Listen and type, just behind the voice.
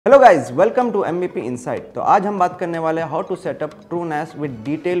Hello guys, welcome to MVP insight. तो आज हम बात करने वाले हैं how to setup TrueNAS with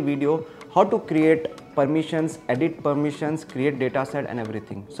detail video, how to create permissions, edit permissions, create data set and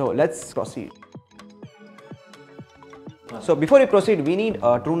everything. So let's proceed. So before we proceed, we need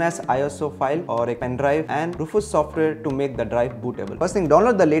a TrueNAS ISO file or a pen drive and Rufus software to make the drive bootable. First thing,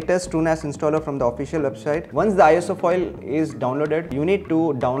 download the latest TrueNAS installer from the official website. Once the ISO file is downloaded, you need to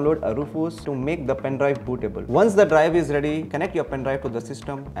download a Rufus to make the pen drive bootable. Once the drive is ready, connect your pen drive to the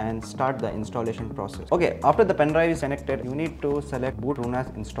system and start the installation process. Okay, after the pen drive is connected, you need to select boot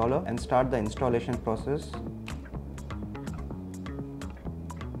TrueNAS installer and start the installation process.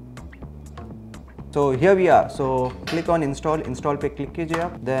 So here we are. So click on install पे click कीजिए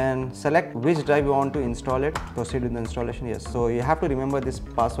आप. Then select which drive you want to install it. Proceed with the installation. Yes. So you have to remember this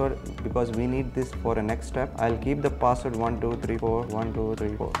password because we need this for a next step. I'll keep the password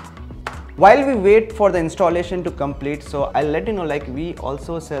 1234. While we wait for the installation to complete, so I'll let you know, like, we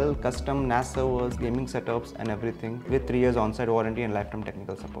also sell custom NAS servers, gaming setups and everything with 3 years on-site warranty and lifetime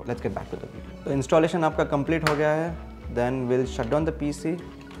technical support. Let's get back to the video. So installation आपका complete हो गया है. Then we'll shut down the PC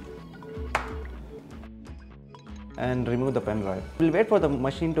and remove the pen drive. We'll wait for the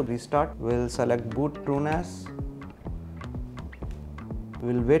machine to restart. We'll select boot TrueNAS.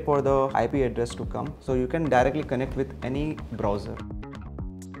 We'll wait for the IP address to come so you can directly connect with any browser.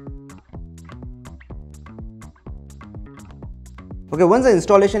 Okay, once the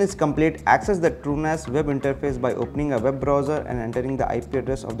installation is complete, access the TrueNAS web interface by opening a web browser and entering the IP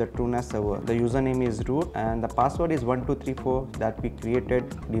address of the TrueNAS server. The username is root and the password is 1234 that we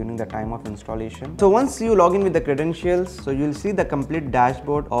created during the time of installation. So once you log in with the credentials, so you'll see the complete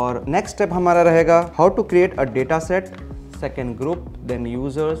dashboard. और next step हमारा रहेगा how to create a data set, second group, then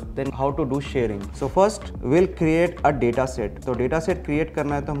users, then how to do sharing. So first we'll create a data set. तो data set create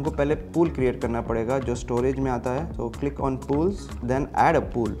करना है तो हमको पहले pool create करना पड़ेगा जो storage में आता है. So click on pools, then add a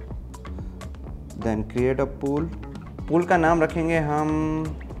pool, then create a pool. Pool का नाम रखेंगे हम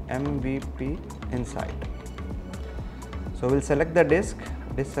MVP inside. So we'll select the disk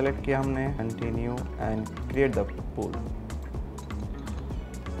select किया हमने, continue and create the pool.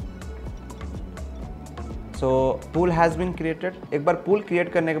 So pool has been created. एक बार pool create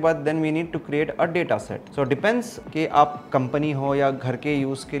करने के बाद then we need to create a data set. So depends कि आप कंपनी हो या घर के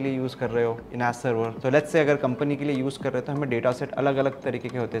यूज़ के लिए यूज़ कर रहे हो NAS server. So let's say अगर कंपनी के लिए यूज़ कर रहे हो तो हमें डेटा सेट अलग अलग तरीके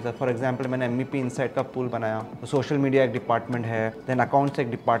के होते हैं. फॉर एग्जाम्पल मैंने MVP इनसाइट का pool बनाया. तो सोशल मीडिया एक डिपार्टमेंट है, देन अकाउंट्स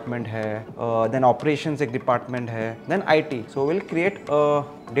एक डिपार्टमेंट है, देन ऑपरेशंस एक डिपार्टमेंट है, then IT. So we'll create a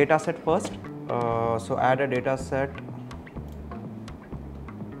data set first. So add a data set.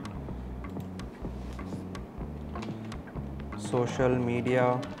 Social media,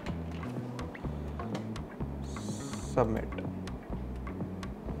 submit.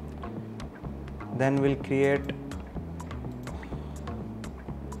 Then we'll create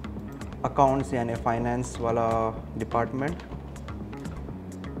accounts यानी finance वाला department.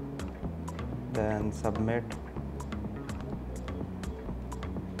 Then submit.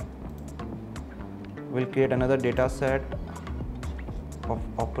 We'll create another data set of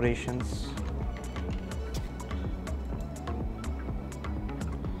operations.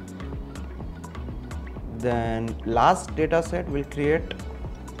 Then last data set will create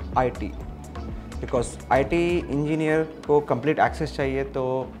IT because IT engineer को complete access चाहिए तो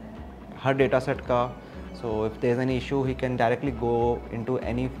हर data set का. So if there's any issue he can directly go into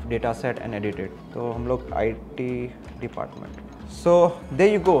any data set and edit it. तो हम लोग IT department. So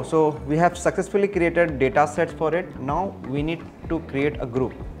there you go. So we have successfully created data sets for it. Now we need to create a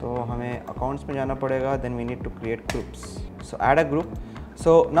group. तो हमें accounts में जाना पड़ेगा. Then we need to create groups. So add a group.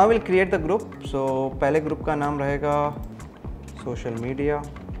 So now we'll create the group. So पहले group का नाम रहेगा social media.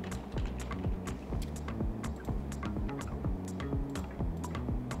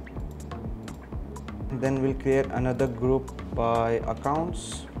 Then we'll create another group by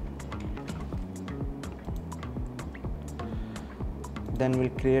accounts. Then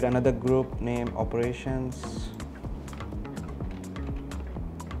we'll create another group named operations.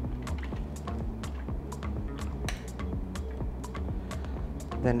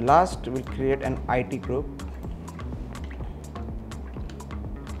 Then last we'll create an IT group.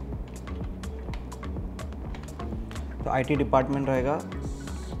 तो IT department रहेगा.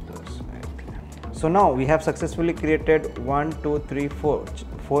 So now we have successfully created 1, 2, 3,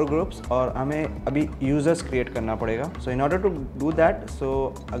 4 groups और हमें अभी users create करना पड़ेगा. So in order to do that, so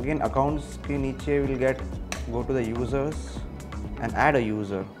again accounts के नीचे we'll go to the users and add a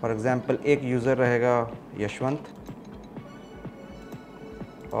user. For example एक user रहेगा यशवंत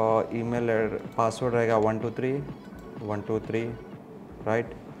और ईमेल पासवर्ड रहेगा 123 राइट.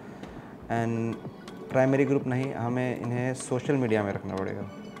 एंड प्राइमरी ग्रुप नहीं, हमें इन्हें सोशल मीडिया में रखना पड़ेगा.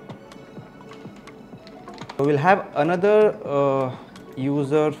 So we'll have another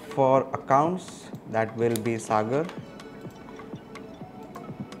user for accounts, that will be Sagar.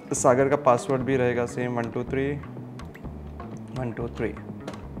 सागर का पासवर्ड भी रहेगा same 123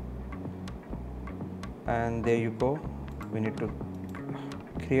 and there you go. We need to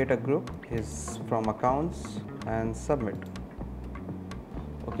create a group, is from accounts, and submit.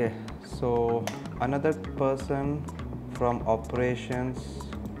 Okay, so another person from operations,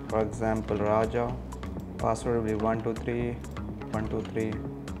 for example Raja, password will be 123.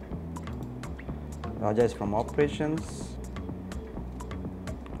 Raja is from operations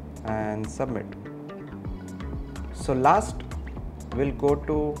and submit. So last we'll go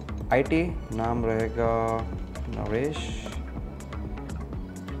to IT, नाम रहेगा Naresh,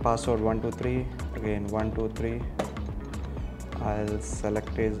 password 123, again 123. I'll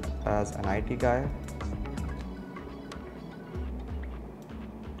select it as an IT guy.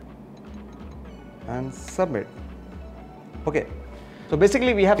 And submit. Okay. So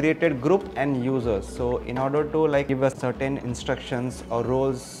basically we have created group and users. So in order to like give us certain instructions or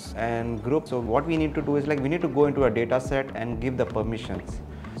roles and group, so what we need to do is like we need to go into a data set and give the permissions.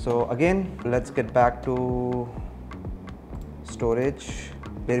 So again, let's get back to storage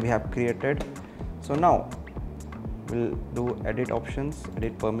where we have created. So now we'll do edit options,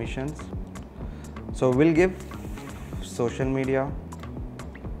 edit permissions. So we'll give social media,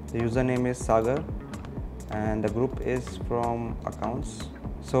 the username is Sagar, and the group is from accounts.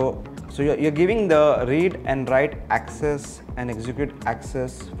 So you're giving the read and write access and execute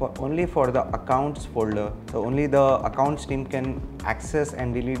access only for the accounts folder. So only the accounts team can access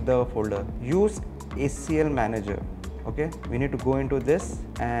and delete the folder. Use ACL manager. Okay, we need to go into this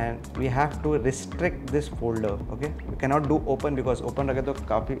and we have to restrict this folder. Okay, we cannot do open because open रखे तो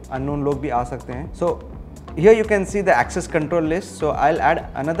काफी unknown लोग भी आ सकते हैं. So here you can see the access control list. So I'll add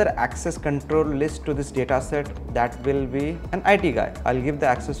another access control list to this data set, that will be an IT guy. I'll give the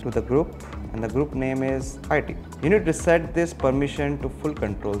access to the group and the group name is IT. You need to set this permission to full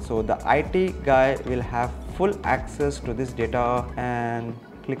control. So the IT guy will have full access to this data and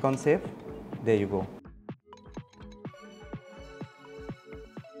click on save. There you go.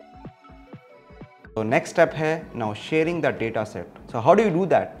 So next step है now sharing the data set. So how do you do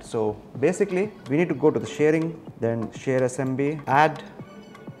that? So basically we need to go to the sharing, then share SMB, add,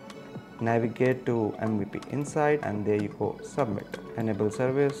 navigate to MVP inside, and there you go, submit, enable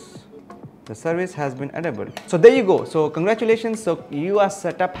service. The service has been enabled. So there you go. So congratulations. So your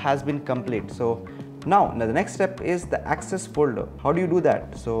setup has been complete. So now the next step is the access folder. How do you do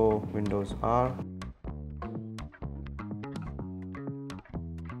that? So Windows R.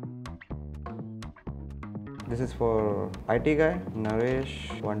 This is for IT guy,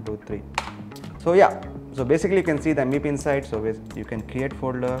 Naresh 123. So yeah, so basically you can see the MVP inside. So you can create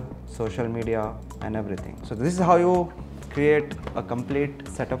folder, social media and everything. So this is how you create a complete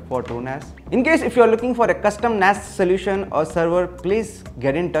setup for TrueNAS. In case if you are looking for a custom NAS solution or server, please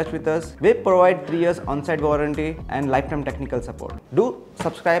get in touch with us. We provide 3 years on-site warranty and lifetime technical support. Do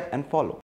subscribe and follow.